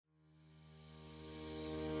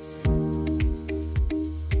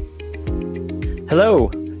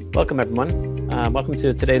Hello, welcome everyone. Welcome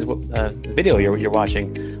to today's video you're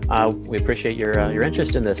watching. We appreciate your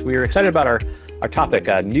interest in this. We are excited about our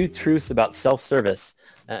topic, new truths about self-service,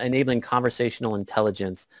 enabling conversational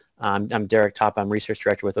intelligence. I'm Derek Top. I'm research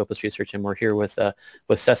director with Opus Research, and we're here with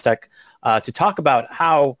SESTEC to talk about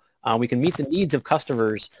how we can meet the needs of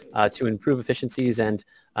customers to improve efficiencies and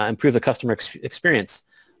improve the customer experience.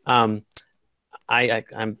 I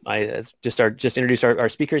just introduce our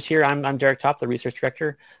speakers here. I'm Derek Top, the research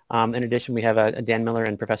director. In addition, we have Dan Miller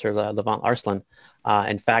and Professor Levant Arslan.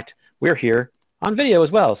 In fact, we're here on video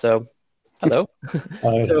as well. So, hello. Hi.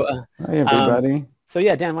 Hi, everybody. So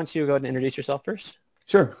yeah, Dan, why don't you go ahead and introduce yourself first?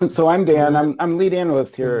 Sure. So I'm Dan. I'm lead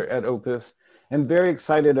analyst here at Opus, and very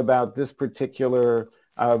excited about this particular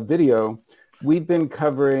video. We've been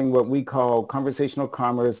covering what we call conversational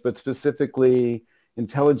commerce, but specifically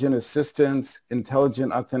intelligent assistance,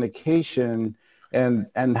 intelligent authentication,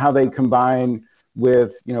 and how they combine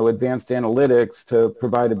with advanced analytics to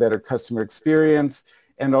provide a better customer experience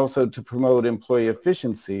and also to promote employee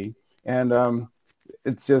efficiency. And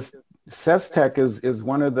it's just SESTEC is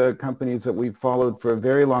one of the companies that we've followed for a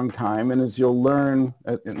very long time, and as you'll learn,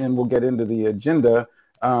 and we'll get into the agenda,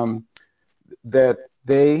 that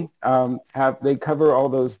they cover all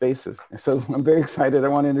those bases. So I'm very excited. I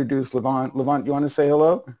want to introduce Levant. Levant, you want to say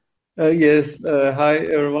hello? Yes. Hi,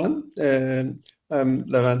 everyone. I'm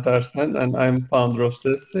Levant Arslan, and I'm founder of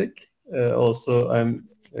SESTEC. Also, I'm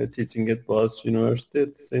teaching at Boğaziçi University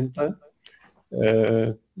at the same time.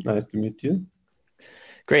 Nice to meet you.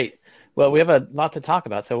 Great. Well, we have a lot to talk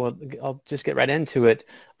about, so I'll just get right into it.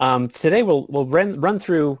 Today, we'll run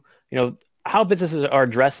through, how businesses are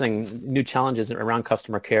addressing new challenges around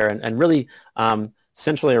customer care and really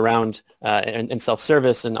centrally around in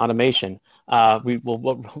self-service and automation. We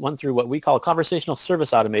will run through what we call conversational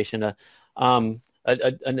service automation, a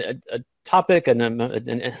topic and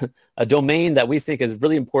a domain that we think is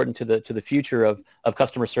really important to the future of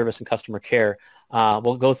customer service and customer care.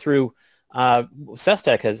 We'll go through.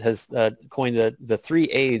 SESTEC has coined the three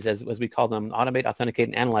A's as we call them: automate, authenticate,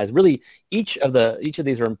 and analyze. Really, each of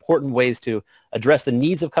these are important ways to address the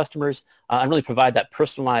needs of customers and really provide that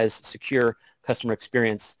personalized, secure customer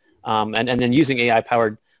experience. And then using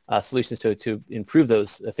AI-powered solutions to improve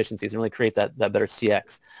those efficiencies and really create that better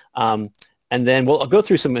CX. And then we'll go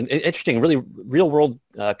through some interesting, really real-world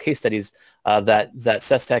case studies that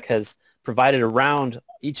SESTEC has provided around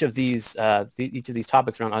each of these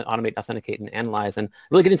topics around automate, authenticate, and analyze, and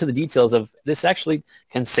really get into the details of this actually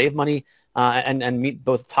can save money and meet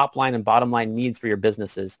both top line and bottom line needs for your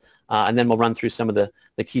businesses. And then we'll run through some of the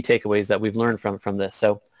key takeaways that we've learned from this.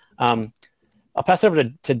 So I'll pass it over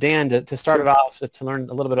to Dan to start it off to learn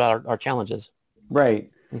a little bit about our challenges.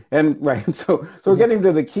 Right. And right. So we're getting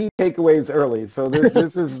to the key takeaways early. So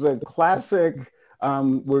this is the classic.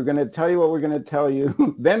 We're going to tell you what we're going to tell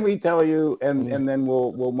you, then we tell you, and then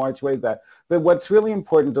we'll march away with that. But what's really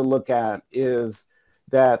important to look at is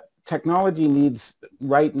that technology needs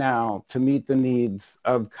right now to meet the needs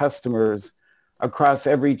of customers across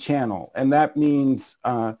every channel. And that means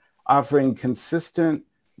offering consistent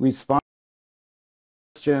response,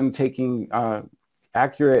 taking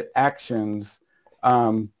accurate actions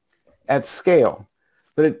at scale.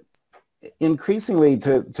 But increasingly,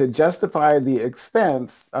 to justify the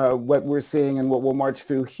expense, what we're seeing and what we'll march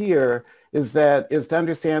through here is to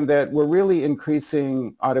understand that we're really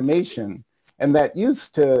increasing automation, and that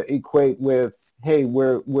used to equate with, hey,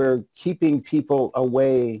 we're keeping people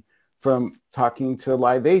away from talking to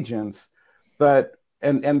live agents, but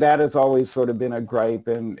and that has always sort of been a gripe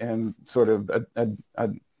and sort of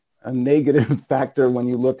a negative factor when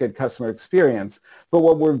you look at customer experience. But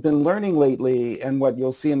what we've been learning lately, and what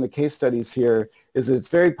you'll see in the case studies here, is that it's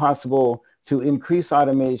very possible to increase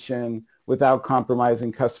automation without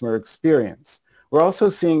compromising customer experience. We're also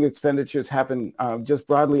seeing expenditures happen just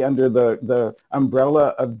broadly under the umbrella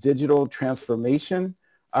of digital transformation.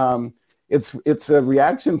 It's a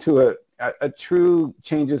reaction to a true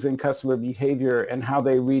changes in customer behavior and how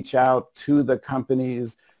they reach out to the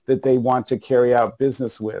companies that they want to carry out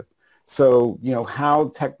business with. So, how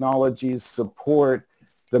technologies support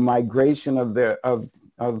the migration of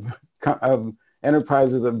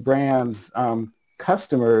enterprises, of brands,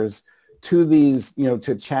 customers to these,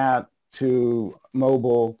 to chat, to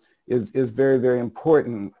mobile is very, very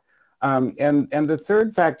important. And the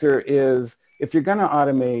third factor is, if you're going to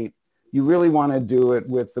automate, you really want to do it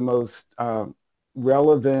with the most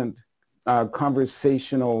relevant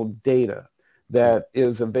conversational data that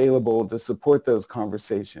is available to support those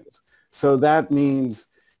conversations. So that means,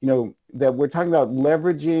 that we're talking about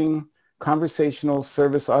leveraging conversational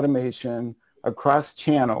service automation across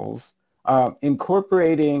channels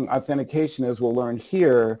incorporating authentication, as we'll learn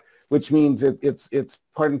here, which means it's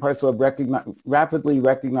part and parcel of rapidly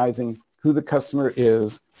recognizing who the customer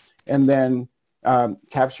is, and then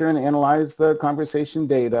capture and analyze the conversation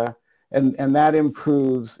data, and that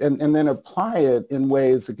improves, and then apply it in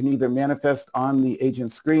ways that can either manifest on the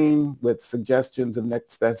agent screen with suggestions of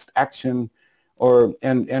next best action, or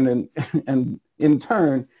and in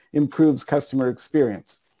turn improves customer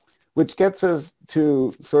experience, which gets us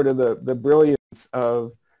to sort of the brilliance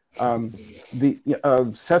of SESTEC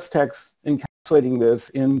encapsulating this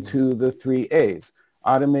into the 3 A's: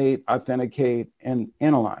 automate, authenticate, and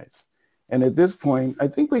analyze. And at this point, I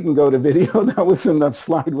think we can go to video. That was enough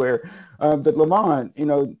slideware. But Levent,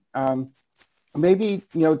 maybe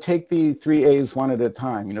take the 3 A's one at a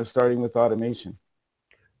time. Starting with automation.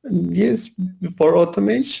 Yes, for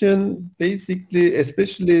automation, basically,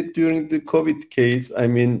 especially during the COVID case, I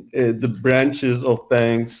mean, the branches of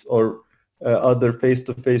banks or other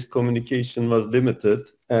face-to-face communication was limited,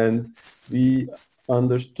 and we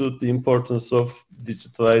understood the importance of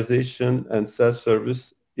digitalization and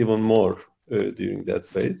self-service even more during that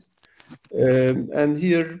phase. And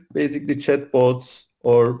here, basically, chatbots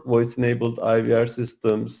or voice-enabled IVR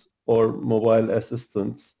systems or mobile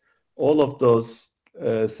assistants, all of those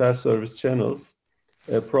self-service channels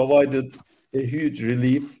provided a huge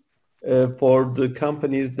relief for the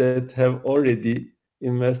companies that have already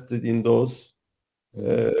invested in those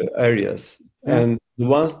areas. Yeah. And the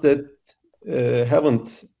ones that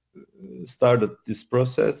haven't started this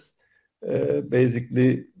process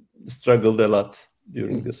basically struggled a lot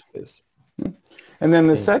during this phase. And then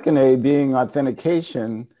the second A being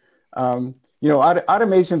authentication.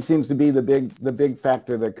 Automation seems to be the big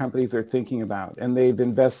factor that companies are thinking about, and they've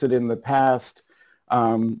invested in the past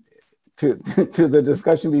to the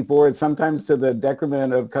discussion before, and sometimes to the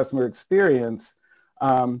decrement of customer experience.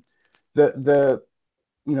 I'd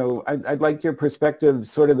like your perspective.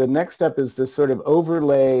 Sort of the next step is to sort of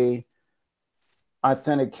overlay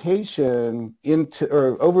authentication into,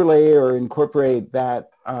 or overlay or incorporate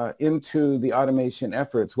that into the automation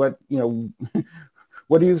efforts. What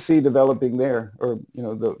do you see developing there, or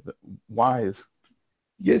the whys?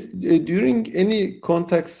 Yes, during any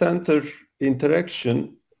contact center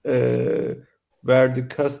interaction where the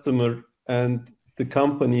customer and the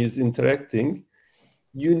company is interacting,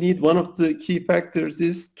 you need, one of the key factors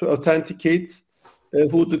is to authenticate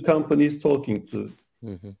who the company is talking to.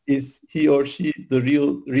 Mm-hmm. Is he or she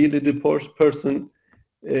really the person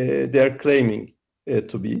they are claiming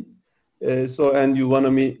to be? And you want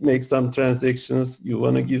to make some transactions, you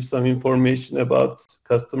want to give some information about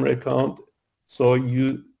customer account, so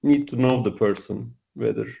you need to know the person,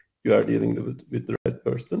 whether you are dealing with the right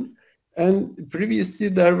person. And previously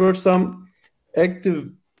there were some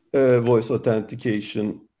active voice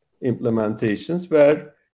authentication implementations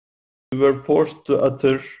where you were forced to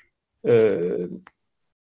utter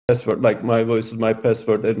password, like my voice is my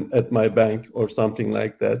password at my bank or something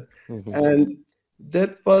like that. Mm-hmm. And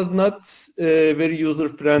that was not very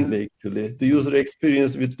user-friendly, actually. The user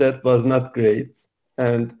experience with that was not great.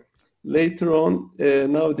 And later on,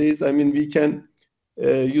 nowadays, I mean, we can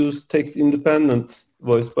use text-independent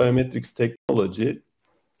voice biometrics technology,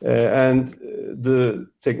 and the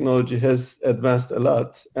technology has advanced a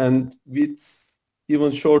lot. And with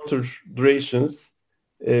even shorter durations,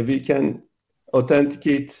 we can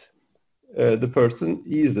authenticate the person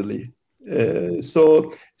easily.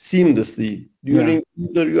 So seamlessly during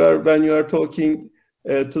either when you are talking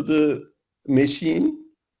to the machine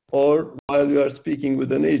or while you are speaking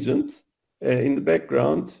with an agent, in the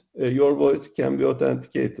background your voice can be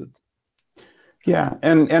authenticated. Yeah,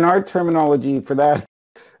 and our terminology for that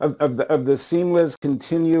of the seamless,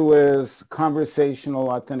 continuous conversational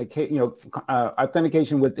authentication,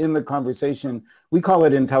 authentication within the conversation, we call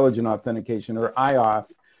it intelligent authentication, or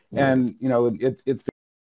IAuth. And it's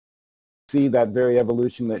see that very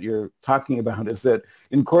evolution that you're talking about, is that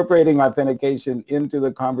incorporating authentication into the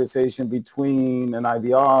conversation between an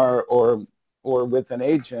IVR or with an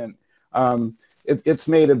agent, it's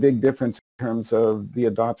made a big difference in terms of the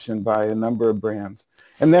adoption by a number of brands.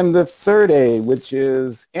 And then the third A, which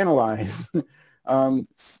is analyze,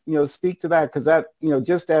 speak to that, because that,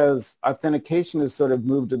 just as authentication has sort of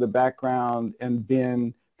moved to the background and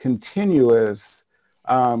been continuous,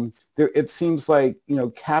 it seems like,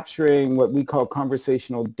 capturing what we call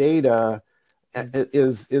conversational data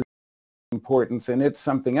is important, and it's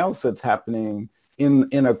something else that's happening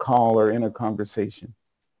in a call or in a conversation.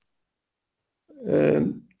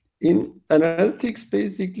 In analytics,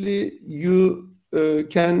 basically, you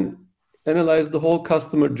can analyze the whole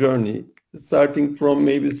customer journey, starting from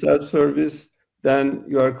maybe self-service then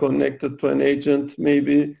you are connected to an agent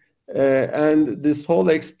maybe, and this whole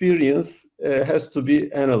experience has to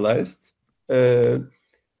be analyzed.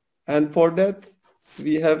 And for that,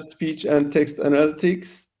 we have speech and text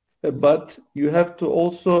analytics, but you have to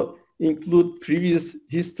also include previous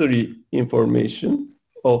history information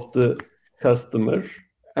of the customer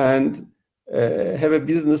and have a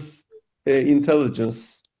business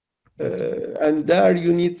intelligence. And there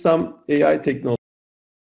you need some AI technology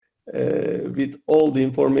with all the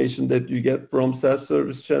information that you get from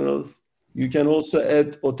self-service channels. You can also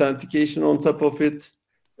add authentication on top of it.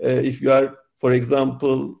 If you are, for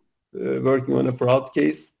example, working on a fraud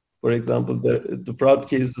case, for example, the fraud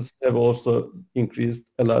cases have also increased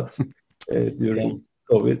a lot during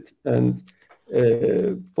COVID. And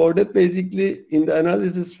for that, basically, in the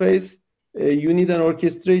analysis phase, you need an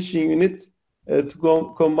orchestration unit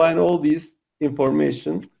to combine all these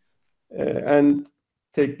information and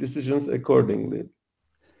take decisions accordingly.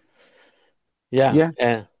 Yeah.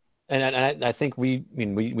 And I think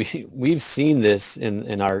we've seen this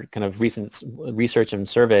in our kind of recent research and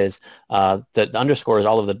surveys that underscores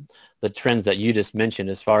all of the trends that you just mentioned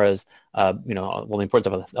as far as the importance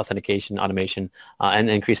of authentication, automation, and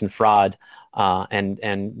increase in fraud and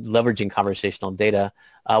leveraging conversational data.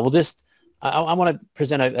 I want to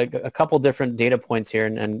present a couple different data points here,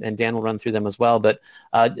 and Dan will run through them as well. But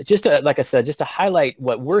like I said, just to highlight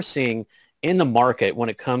what we're seeing in the market when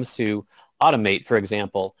it comes to Automate, for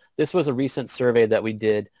example. This was a recent survey that we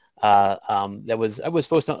did that was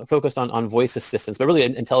focused on voice assistants, but really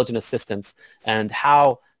intelligent assistants, and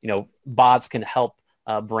how bots can help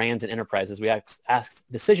brands and enterprises. We asked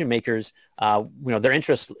decision makers, their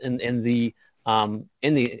interest in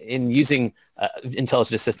using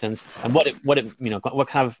intelligent assistants and what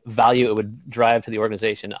kind of value it would drive to the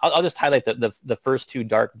organization. I'll just highlight the first two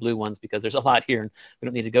dark blue ones because there's a lot here and we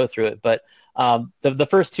don't need to go through it. But the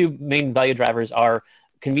first two main value drivers are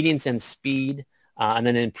convenience and speed, and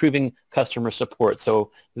then improving customer support.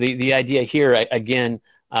 So the idea here, again,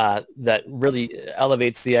 that really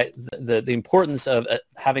elevates the importance of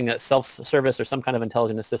having a self-service or some kind of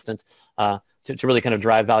intelligent assistant to really kind of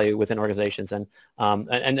drive value within organizations. And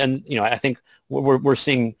I think we're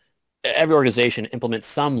seeing every organization implement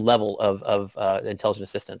some level of intelligent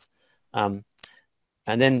assistance. And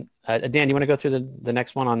then Dan, do you want to go through the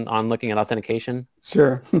next one on looking at authentication?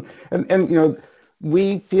 Sure. And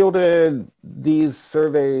we fielded these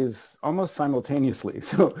surveys almost simultaneously.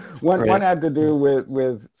 So one had to do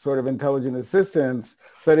with sort of intelligent assistance,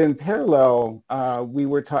 but in parallel, we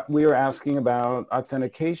were asking about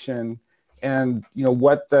authentication and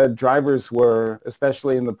what the drivers were,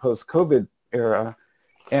 especially in the post-COVID era,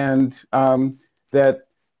 and that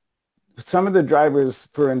some of the drivers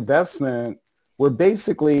for investment were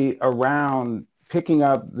basically around picking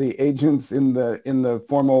up the agents in the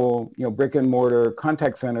formal brick and mortar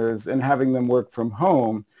contact centers and having them work from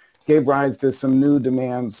home gave rise to some new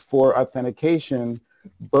demands for authentication,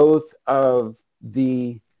 both of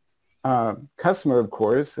the customer, of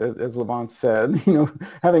course, as Levent said,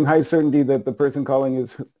 having high certainty that the person calling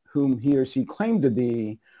is whom he or she claimed to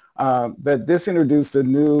be. But this introduced a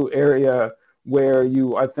new area where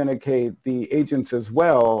you authenticate the agents as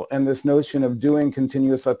well, and this notion of doing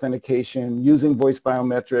continuous authentication using voice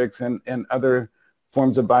biometrics and other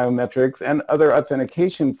forms of biometrics and other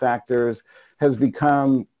authentication factors has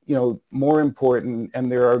become more important,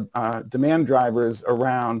 and there are demand drivers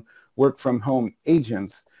around work from home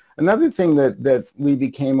agents. Another thing that we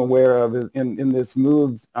became aware of in this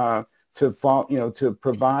move to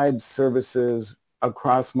provide services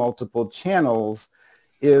across multiple channels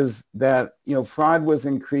is that fraud was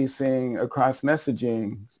increasing across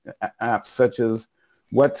messaging apps such as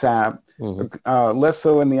WhatsApp, less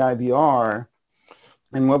so in the IVR.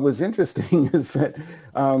 And what was interesting is that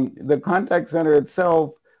the contact center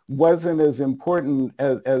itself wasn't as important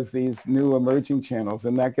as these new emerging channels,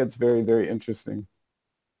 and that gets very, very interesting.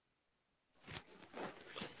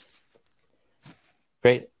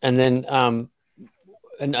 Great. And then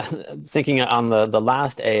thinking on the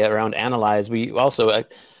last A around analyze, we also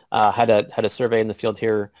had a survey in the field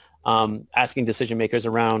here asking decision makers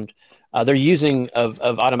around their using of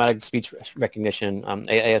automatic speech recognition,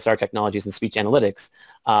 ASR technologies and speech analytics.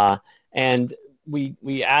 And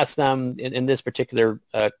we asked them in this particular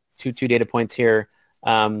two data points here,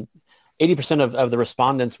 80% of the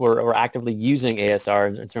respondents were actively using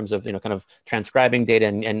ASR in terms of kind of transcribing data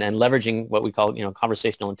and leveraging what we call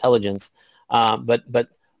conversational intelligence. But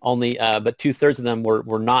 2/3 of them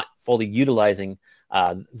were not fully utilizing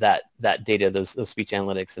that data, those speech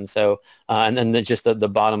analytics. And so and then just the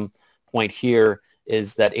bottom point here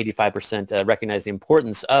is that 85% recognize the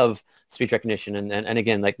importance of speech recognition. And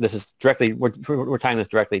again, like this is directly, we're tying this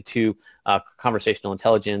directly to conversational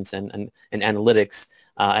intelligence and analytics,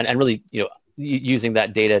 and really, using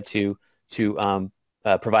that data to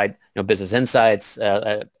provide business insights,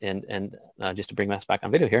 and just to bring us back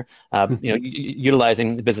on video here,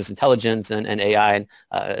 utilizing business intelligence and AI,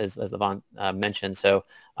 as Levon mentioned. So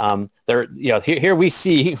there, here we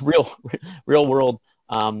see real world,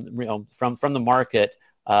 from the market,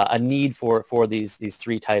 a need for these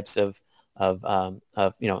three types of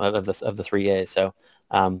the three A's. So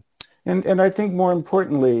and I think more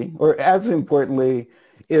importantly, or as importantly,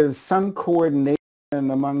 is some coordination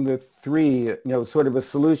among the three, sort of a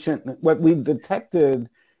solution. What we've detected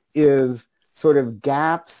is sort of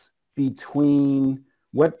gaps between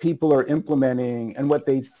what people are implementing and what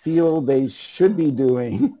they feel they should be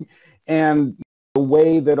doing and the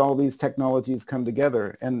way that all these technologies come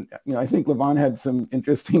together. And, I think Levon had some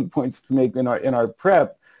interesting points to make in our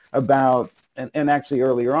prep about, and actually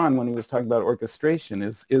earlier on when he was talking about orchestration,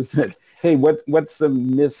 is that, hey, what's the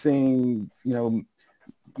missing,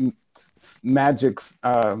 magic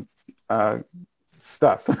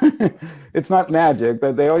stuff. It's not magic,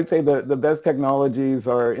 but they always say the best technologies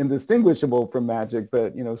are indistinguishable from magic,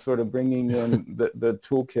 but sort of bringing in the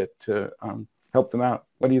toolkit to help them out.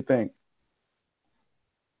 What do you think?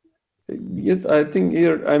 Yes, I think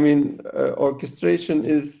here, orchestration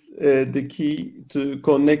is the key to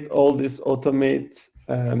connect all this, automate,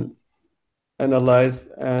 analyze,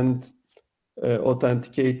 and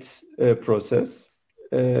authenticate process.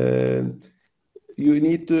 You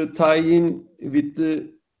need to tie in with the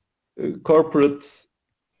corporate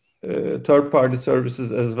third-party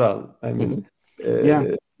services as well.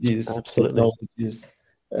 These absolutely. technologies.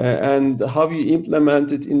 And how you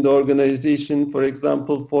implement it in the organization, for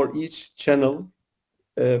example, for each channel,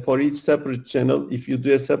 for each separate channel, if you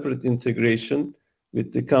do a separate integration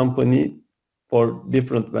with the company for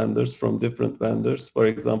different vendors, from different vendors, for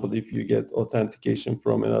example, if you get authentication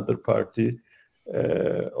from another party,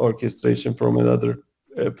 orchestration from another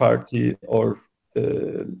party, or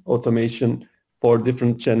automation for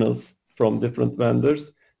different channels from different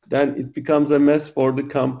vendors, then it becomes a mess for the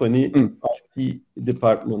company IT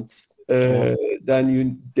departments.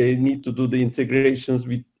 Then they need to do the integrations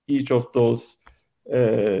with each of those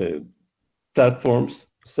platforms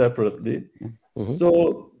separately.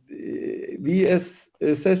 So we as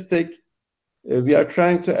SESTEC, we are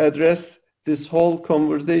trying to address this whole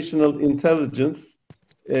conversational intelligence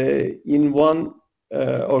in one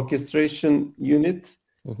orchestration unit,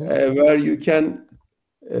 where you can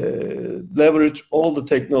leverage all the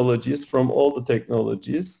technologies from all the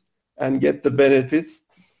technologies and get the benefits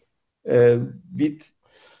with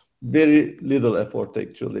very little effort,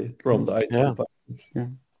 actually, from the IT department. Yeah.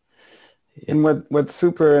 And what's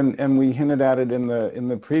super, and we hinted at it in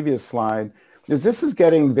the previous slide, is this is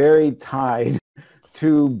getting very tied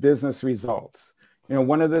to business results.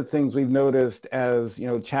 One of the things we've noticed as,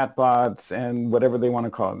 chatbots and whatever they want to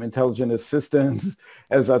call them, intelligent assistants,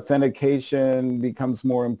 as authentication becomes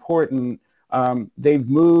more important, they've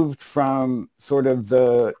moved from sort of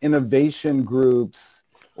the innovation groups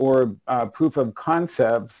or proof of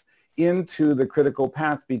concepts into the critical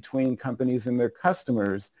path between companies and their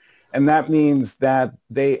customers. And that means that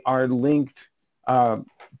they are linked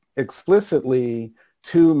explicitly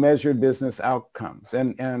to measured business outcomes.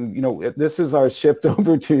 And this is our shift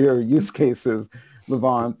over to your use cases,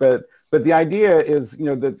 Levon. But the idea is,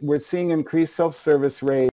 that we're seeing increased self-service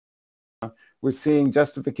rates. We're seeing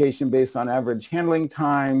justification based on average handling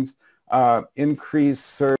times,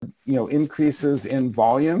 increases in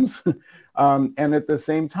volumes. And at the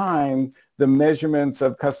same time, the measurements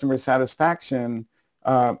of customer satisfaction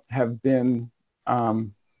have been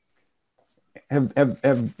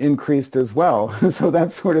have increased as well. So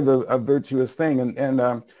that's sort of a virtuous thing.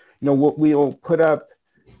 And we'll put up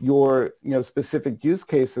your specific use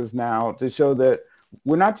cases now to show that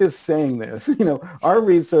we're not just saying this. Our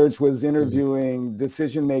research was interviewing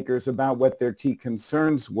decision makers about what their key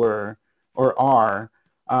concerns were or are.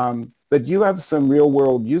 But you have some real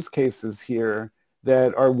world use cases here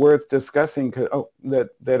that are worth discussing, that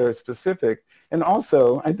are specific. And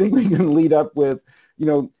also, I think we can lead up with,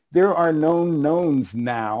 there are known knowns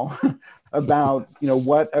now about,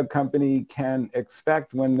 what a company can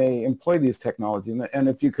expect when they employ these technologies. And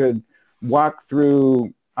if you could walk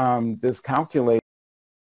through this calculator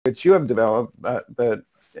that you have developed, but the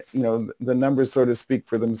numbers sort of speak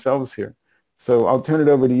for themselves here. So I'll turn it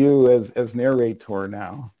over to you as narrator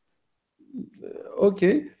now.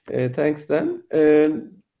 Okay, thanks, Dan.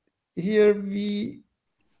 Here we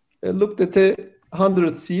looked at a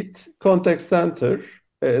 100-seat contact center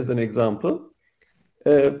as an example.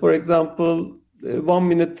 For example, 1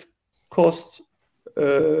 minute cost,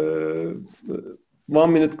 1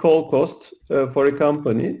 minute call cost for a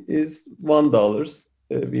company is $1,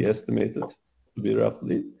 we estimated to be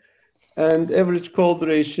roughly. And average call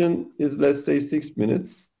duration is, let's say, 6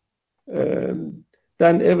 minutes. Then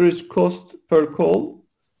average cost per call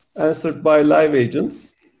answered by live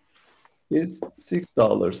agents is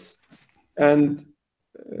 $6. And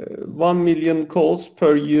 1 million calls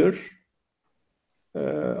per year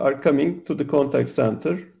are coming to the contact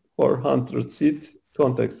center for 100-seat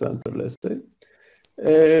contact center, let's say.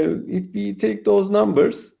 If we take those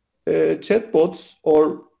numbers, chatbots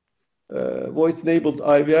or voice-enabled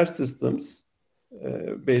IVR systems,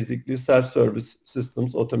 basically self-service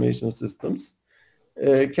systems, automation systems,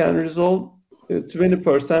 can resolve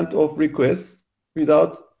 20% of requests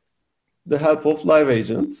without the help of live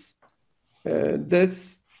agents.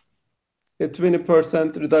 That's a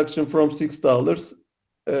 20% reduction from $6.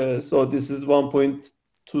 So this is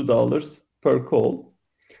 $1.2 per call.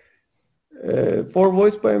 For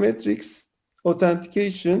voice biometrics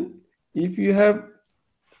authentication, if you have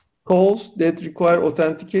calls that require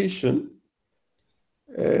authentication,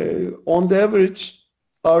 on the average,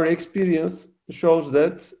 our experience shows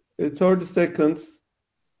that 30 seconds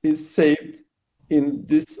is saved in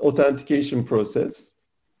this authentication process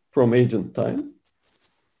from agent time.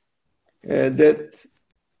 That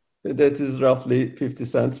is roughly 50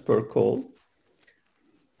 cents per call.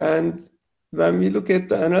 And when we look at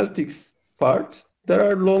the analytics part, there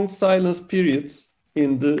are long silence periods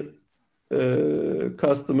in the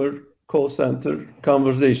customer call center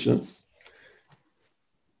conversations.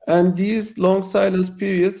 And these long silence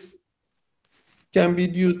periods can be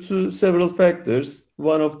due to several factors.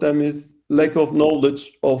 One of them is lack of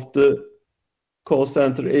knowledge of the call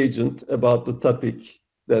center agent about the topic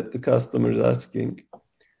that the customer is asking.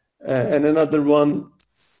 And another one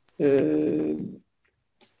can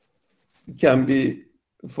be,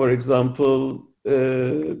 for example,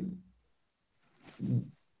 there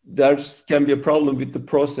can be a problem with the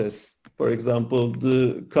process. For example,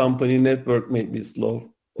 the company network may be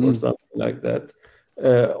slow or something like that.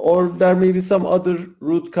 Or there may be some other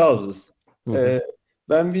root causes.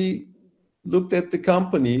 When we looked at the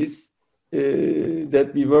companies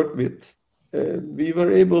that we work with, we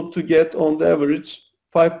were able to get on the average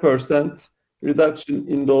 5% reduction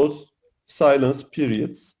in those silence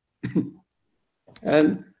periods.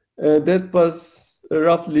 And that was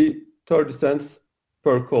roughly 30 cents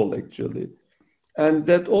per call, actually. And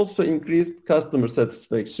that also increased customer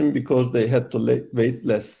satisfaction because they had to wait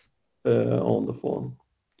less on the phone.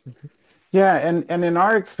 Yeah, and in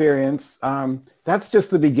our experience, that's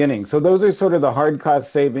just the beginning. So those are sort of the hard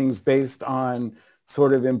cost savings based on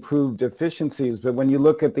sort of improved efficiencies. But when you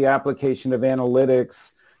look at the application of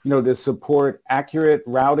analytics, to support accurate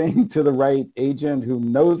routing to the right agent who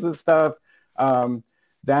knows the stuff,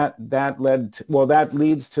 that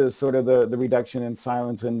leads to sort of the reduction in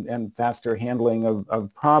silence and faster handling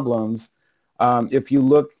of problems. If you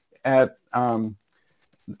look at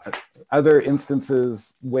other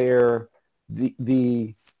instances where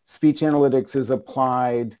the speech analytics is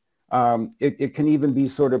applied, it can even be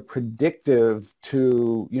sort of predictive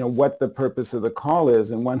to what the purpose of the call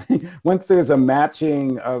is. And once there's a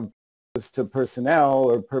matching of purpose to personnel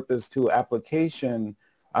or purpose to application,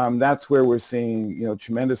 that's where we're seeing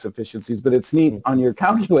tremendous efficiencies. But it's neat on your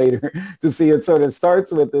calculator to see it sort of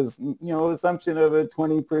starts with this assumption of a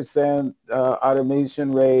 20%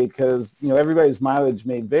 automation rate, because everybody's mileage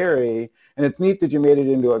may vary, and it's neat that you made it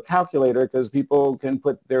into a calculator because people can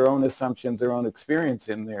put their own assumptions, their own experience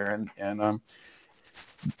in there, and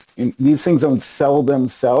these things don't sell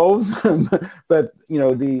themselves, but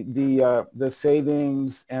the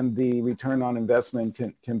savings and the return on investment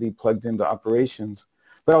can be plugged into operations.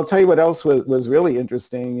 But I'll tell you what else was really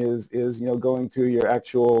interesting is going through your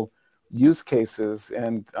actual use cases,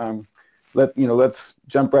 and let's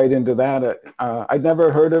jump right into that. I'd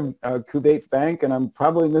never heard of Kuwait Bank, and I'm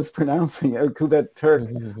probably mispronouncing it, Kuwait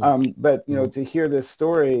Turk. But to hear this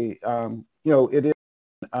story, it is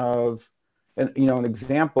of an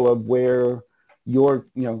example of where your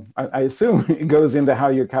I assume it goes into how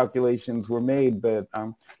your calculations were made. But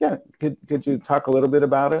could you talk a little bit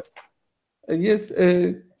about it? Yes,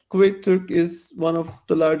 Kuwait Turk is one of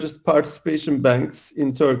the largest participation banks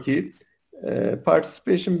in Turkey.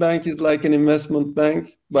 Participation bank is like an investment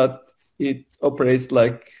bank, but it operates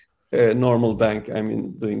like a normal bank. I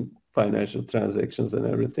mean, doing financial transactions and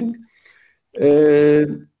everything.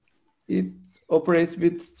 It operates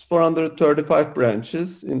with 435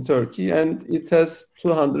 branches in Turkey, and it has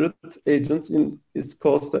 200 agents in its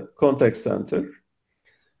contact center.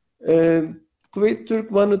 Kuwait Turk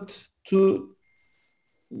wanted to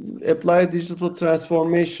apply digital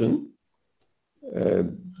transformation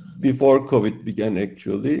before COVID began,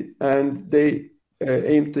 actually, and they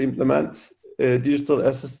aim to implement digital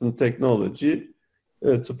assistant technology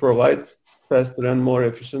to provide faster and more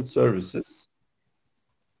efficient services.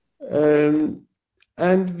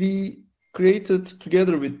 And we created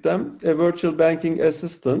together with them a virtual banking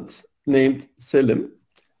assistant named Selim.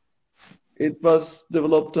 It was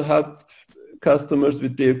developed to help customers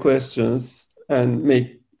with their questions and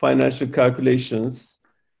make financial calculations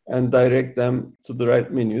and direct them to the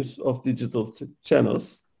right menus of digital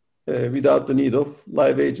channels without the need of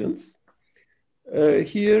live agents.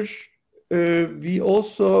 Here, we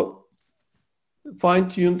also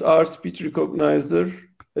fine-tuned our speech recognizer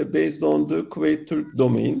based on the Kuwait Turk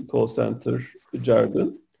domain call center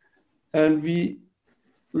jargon, and we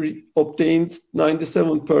obtained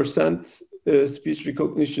 97% speech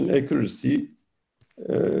recognition accuracy.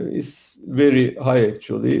 Is very high,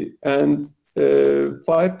 actually, and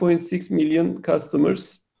 5.6 million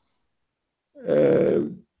customers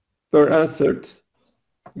were answered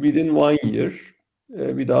within 1 year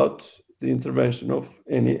without the intervention of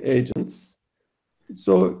any agents.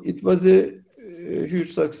 So it was a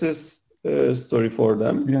huge success story for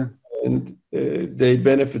them, Yeah. and they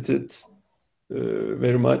benefited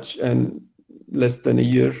very much. And in less than a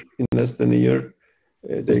year,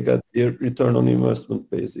 they got their return on investment,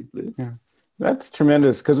 basically. Yeah. That's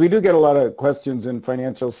tremendous, because we do get a lot of questions in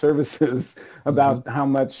financial services about how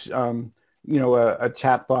much a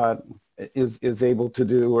chatbot is able to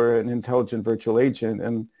do, or an intelligent virtual agent,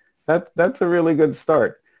 and that's a really good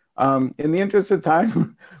start. In the interest of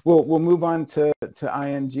time, we'll move on to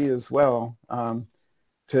ING as well.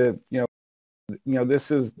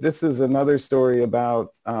 This is another story about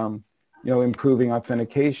improving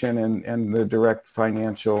authentication and the direct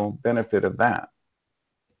financial benefit of that.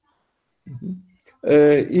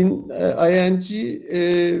 In ING,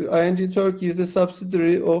 ING Turkey is a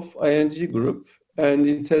subsidiary of ING Group, and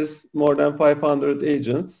it has more than 500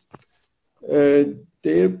 agents.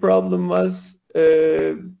 Their problem was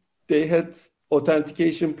they had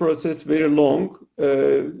authentication process very long.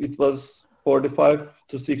 It was 45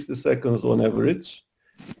 to 60 seconds on average.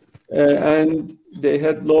 And they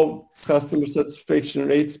had low customer satisfaction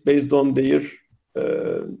rates based on their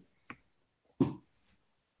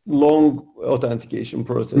long authentication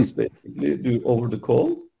process, basically, over the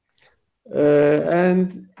call.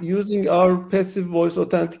 And using our passive voice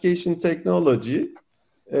authentication technology,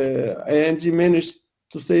 ING managed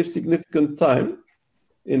to save significant time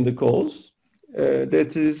in the calls.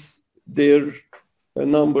 That is, their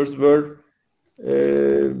numbers were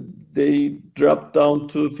they dropped down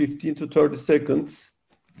to 15 to 30 seconds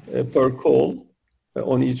per call,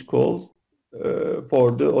 on each call,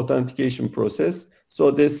 for the authentication process. So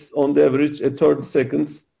this, on the average, a 30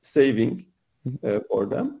 seconds saving for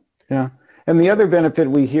them. Yeah, and the other benefit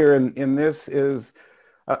we hear in this is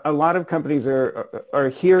a lot of companies are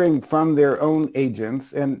hearing from their own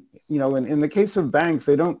agents, and in the case of banks,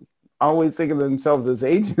 they don't always think of themselves as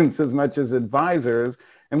agents as much as advisors.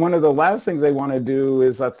 And one of the last things they want to do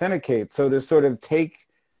is authenticate. So to sort of take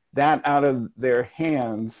that out of their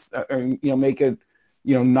hands, or make it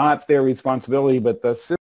not their responsibility, but the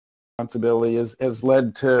system responsibility, has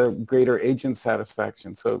led to greater agent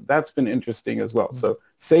satisfaction. So that's been interesting as well. So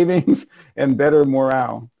savings and better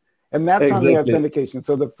morale. And that's exactly on the authentication.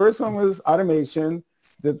 So the first one was automation.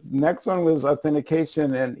 The next one was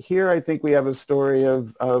authentication. And here I think we have a story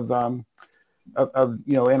of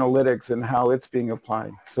analytics and how it's being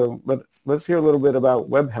applied. So let's hear a little bit about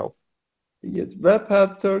Webhelp. Yes,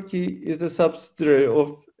 Webhelp Turkey is a subsidiary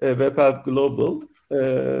of Webhelp Global.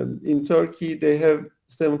 In Turkey, they have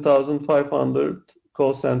 7,500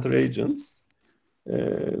 call center agents,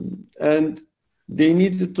 and they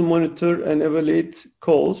needed to monitor and evaluate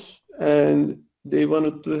calls, and they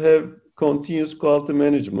wanted to have continuous quality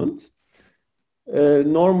management.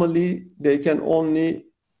 Normally, they can only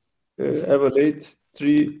evaluate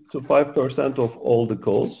 3 to 5% of all the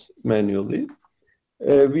calls manually.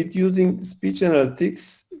 With using speech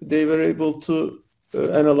analytics, they were able to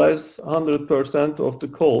analyze 100% of the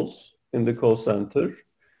calls in the call center,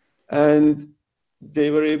 and they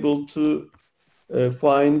were able to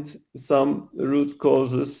find some root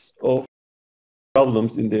causes of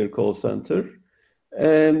problems in their call center.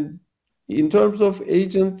 And in terms of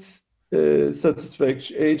agent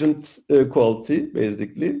satisfaction, agent quality,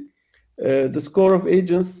 basically, the score of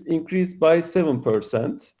agents increased by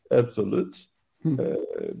 7% absolute,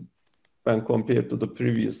 when compared to the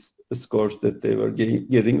previous scores that they were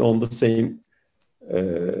getting on the same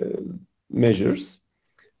measures.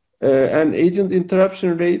 And agent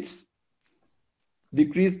interruption rates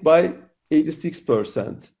decreased by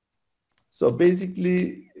 86%. So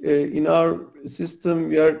basically, in our system,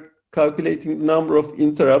 we are calculating the number of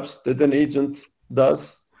interrupts that an agent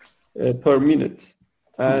does per minute.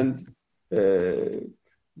 And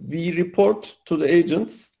we report to the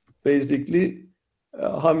agents basically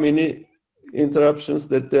how many interruptions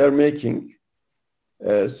that they are making.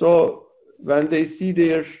 So when they see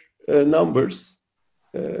their numbers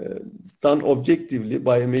done objectively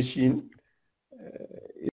by a machine,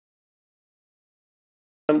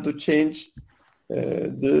 to change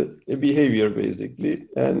the behavior basically,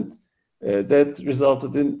 and that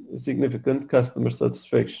resulted in significant customer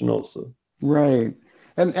satisfaction also. Right,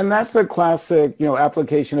 and that's a classic,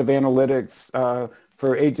 application of analytics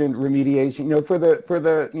for agent remediation, for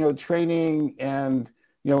the training and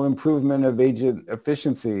improvement of agent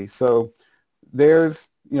efficiency. So there's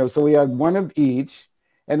so we have one of each,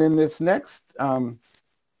 and in this next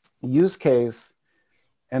use case,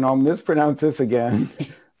 and I'll mispronounce this again,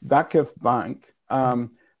 Vakif Bank.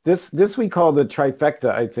 This we call the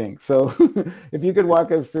trifecta, I think. So if you could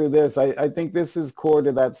walk us through this, I think this is core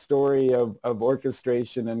to that story of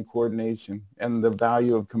orchestration and coordination and the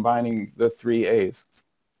value of combining the three A's.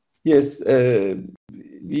 Yes,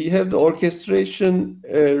 we have the orchestration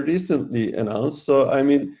recently announced. So, I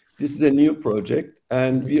mean, this is a new project,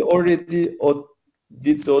 and we already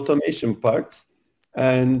did the automation part,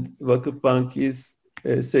 and Vakif Bank is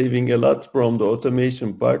saving a lot from the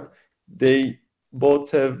automation part. They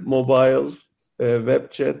both have mobile, web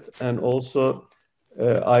chat, and also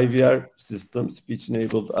IVR systems,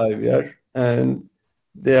 speech-enabled IVR, and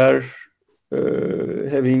they are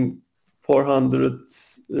having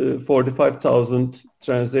 445,000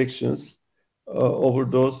 transactions over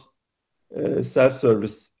those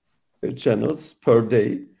self-service channels per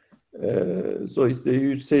day. So it's a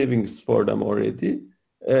huge savings for them already.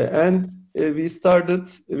 And we started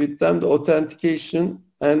with them the authentication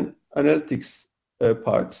and analytics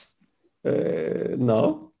parts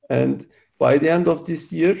now. And by the end of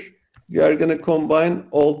this year, we are going to combine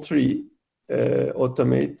all three,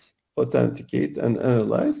 automate, authenticate, and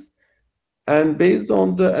analyze. And based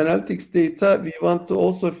on the analytics data, we want to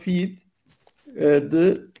also feed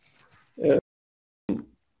the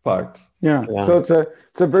part. Yeah. So it's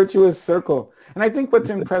a virtuous circle. And I think what's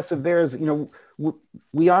impressive there is,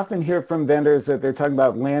 we often hear from vendors that they're talking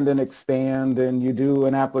about land and expand, and you do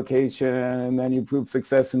an application and then you prove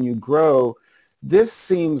success and you grow. This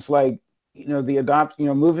seems like,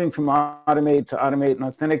 moving from automate to automate and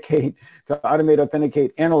authenticate to automate,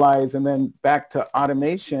 authenticate, analyze, and then back to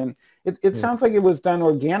automation. It sounds like it was done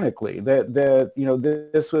organically, that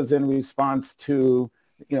this was in response to,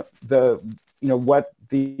 what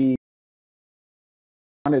the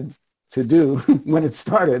wanted to do when it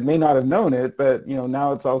started. May not have known it, but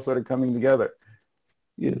now it's all sort of coming together.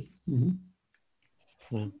 Yes.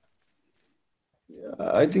 Mm-hmm.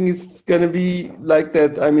 I think it's going to be like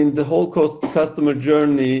that. I mean, the whole customer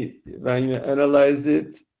journey, when you analyze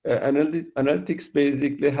it, analytics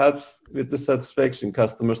basically helps with the satisfaction,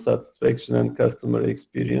 customer satisfaction and customer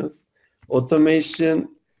experience. Automation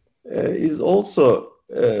is also,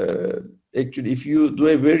 actually, if you do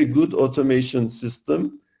a very good automation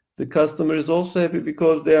system, the customer is also happy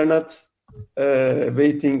because they are not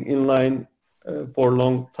waiting in line for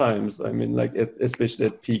long times. I mean, like especially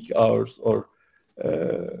at peak hours or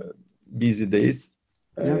busy days.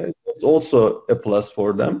 It's also a plus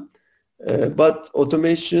for them. But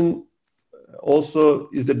automation also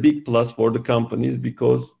is a big plus for the companies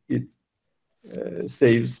because it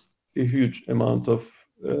saves a huge amount of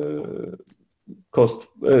cost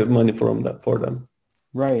money for them.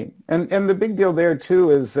 Right. And the big deal there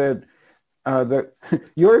too is that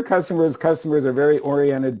your customers are very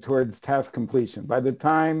oriented towards task completion. By the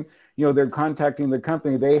time they're contacting the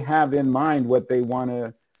company, they have in mind what they want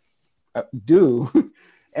to do.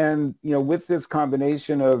 And with this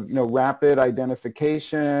combination of rapid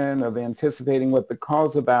identification, of anticipating what the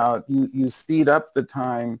call's about, you speed up the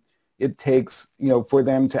time it takes for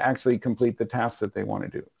them to actually complete the task that they want to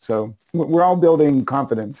do. So we're all building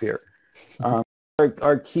confidence here.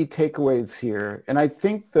 Our key takeaways here, and I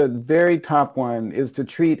think the very top one is to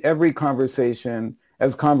treat every conversation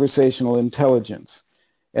as conversational intelligence.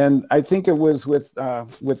 And I think it was with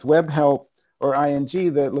Webhelp or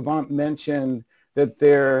ING that Levent mentioned that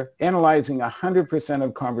they're analyzing 100%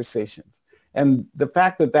 of conversations. And the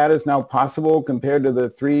fact that that is now possible compared to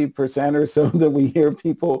the 3% or so that we hear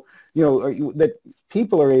people, that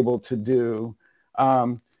people are able to do,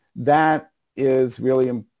 That is really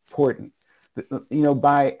important.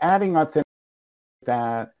 By adding authenticity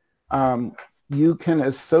that, you can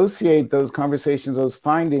associate those conversations, those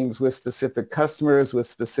findings with specific customers, with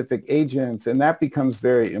specific agents, and that becomes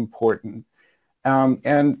very important.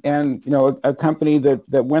 A company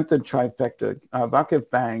that went the trifecta, Vakif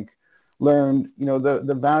Bank, learned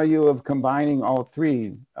the value of combining all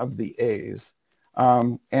three of the A's,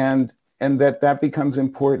 and that becomes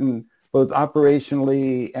important both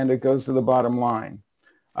operationally and it goes to the bottom line.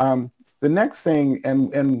 The next thing,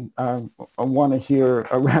 and I want to hear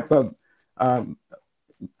a wrap up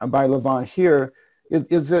by Levent here,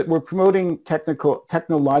 is that we're promoting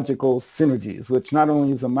technological synergies, which not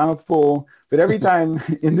only is a mouthful, but every time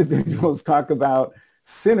individuals talk about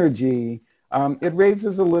synergy, it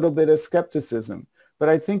raises a little bit of skepticism. But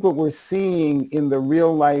I think what we're seeing in the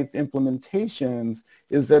real life implementations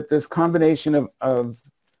is that this combination of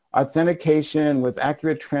authentication with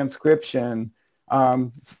accurate transcription,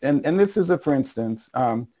 and this is for instance,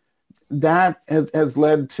 that has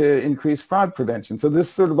led to increased fraud prevention. So this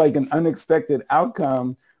is sort of like an unexpected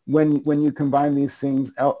outcome when you combine these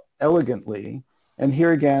things elegantly. And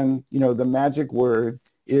here again, the magic word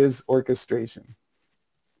is orchestration.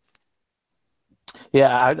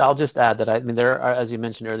 Yeah, I'll just add that there are, as you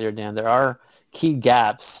mentioned earlier, Dan, there are key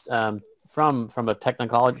gaps from a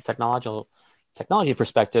technology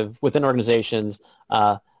perspective within organizations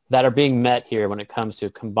that are being met here when it comes to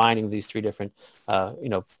combining these three different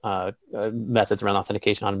methods around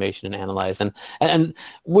authentication, automation, and analyze. And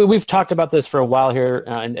we've talked about this for a while here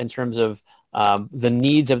in terms of the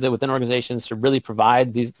needs within organizations to really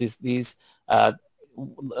provide these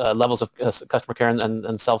levels of customer care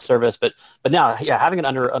and self-service, but now, having it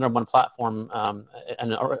under one platform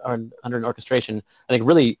and under an orchestration, I think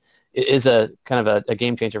really is a kind of a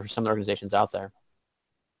game changer for some organizations out there.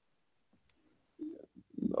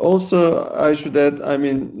 Also, I should add,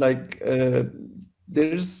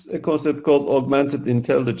 there's a concept called augmented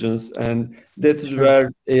intelligence, and that is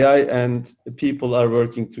where AI and people are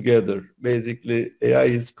working together. Basically, AI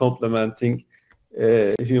is complementing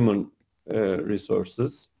human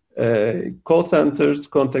resources. Call centers,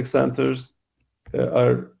 contact centers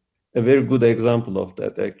are a very good example of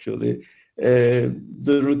that, actually.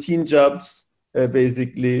 The routine jobs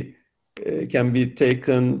basically can be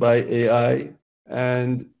taken by AI,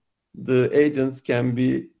 and the agents can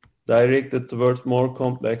be directed towards more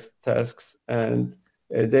complex tasks, and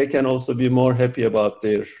they can also be more happy about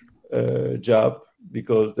their job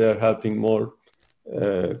because they're helping more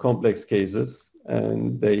complex cases,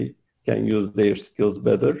 and they can use their skills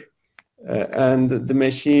better, and the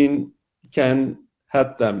machine can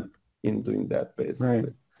help them in doing that, basically.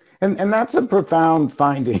 Right. And that's a profound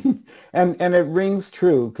finding, and it rings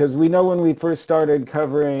true, because we know when we first started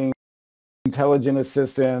covering intelligent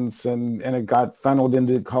assistants and it got funneled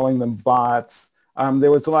into calling them bots, there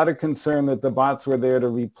was a lot of concern that the bots were there to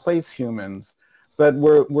replace humans. But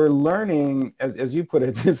we're learning, as you put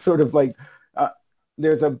it, it's sort of like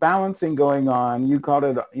there's a balancing going on. You called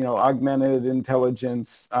it, augmented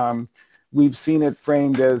intelligence. We've seen it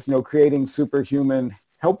framed as, creating superhuman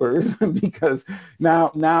helpers because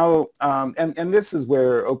now, and this is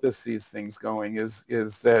where Opus sees things going, is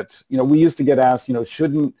that, we used to get asked,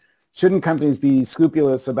 shouldn't companies be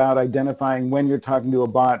scrupulous about identifying when you're talking to a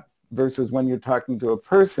bot versus when you're talking to a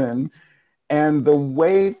person? And the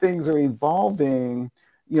way things are evolving,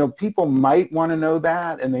 people might want to know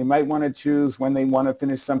that, and they might want to choose when they want to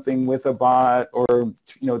finish something with a bot or,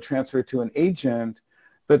 transfer to an agent.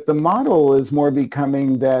 But the model is more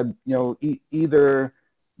becoming that, either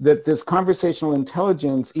that this conversational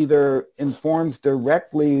intelligence either informs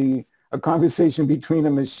directly a conversation between a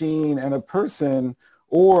machine and a person,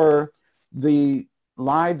 or the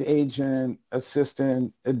live agent,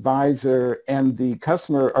 assistant, advisor, and the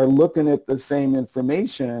customer are looking at the same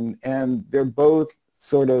information, and they're both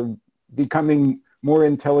sort of becoming more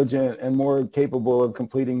intelligent and more capable of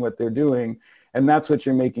completing what they're doing. And that's what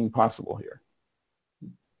you're making possible here.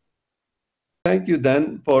 Thank you,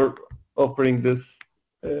 Dan, for offering this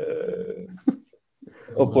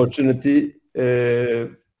opportunity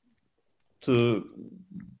to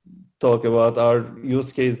talk about our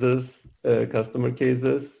use cases, customer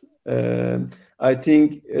cases. I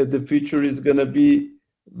think the future is going to be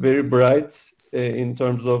very bright in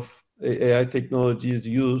terms of AI technologies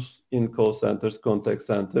used in call centers, contact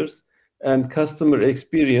centers, and customer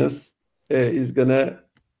experience is going to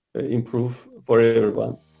improve for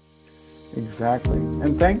everyone. Exactly.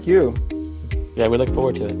 And thank you. Yeah, we look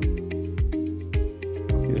forward to it.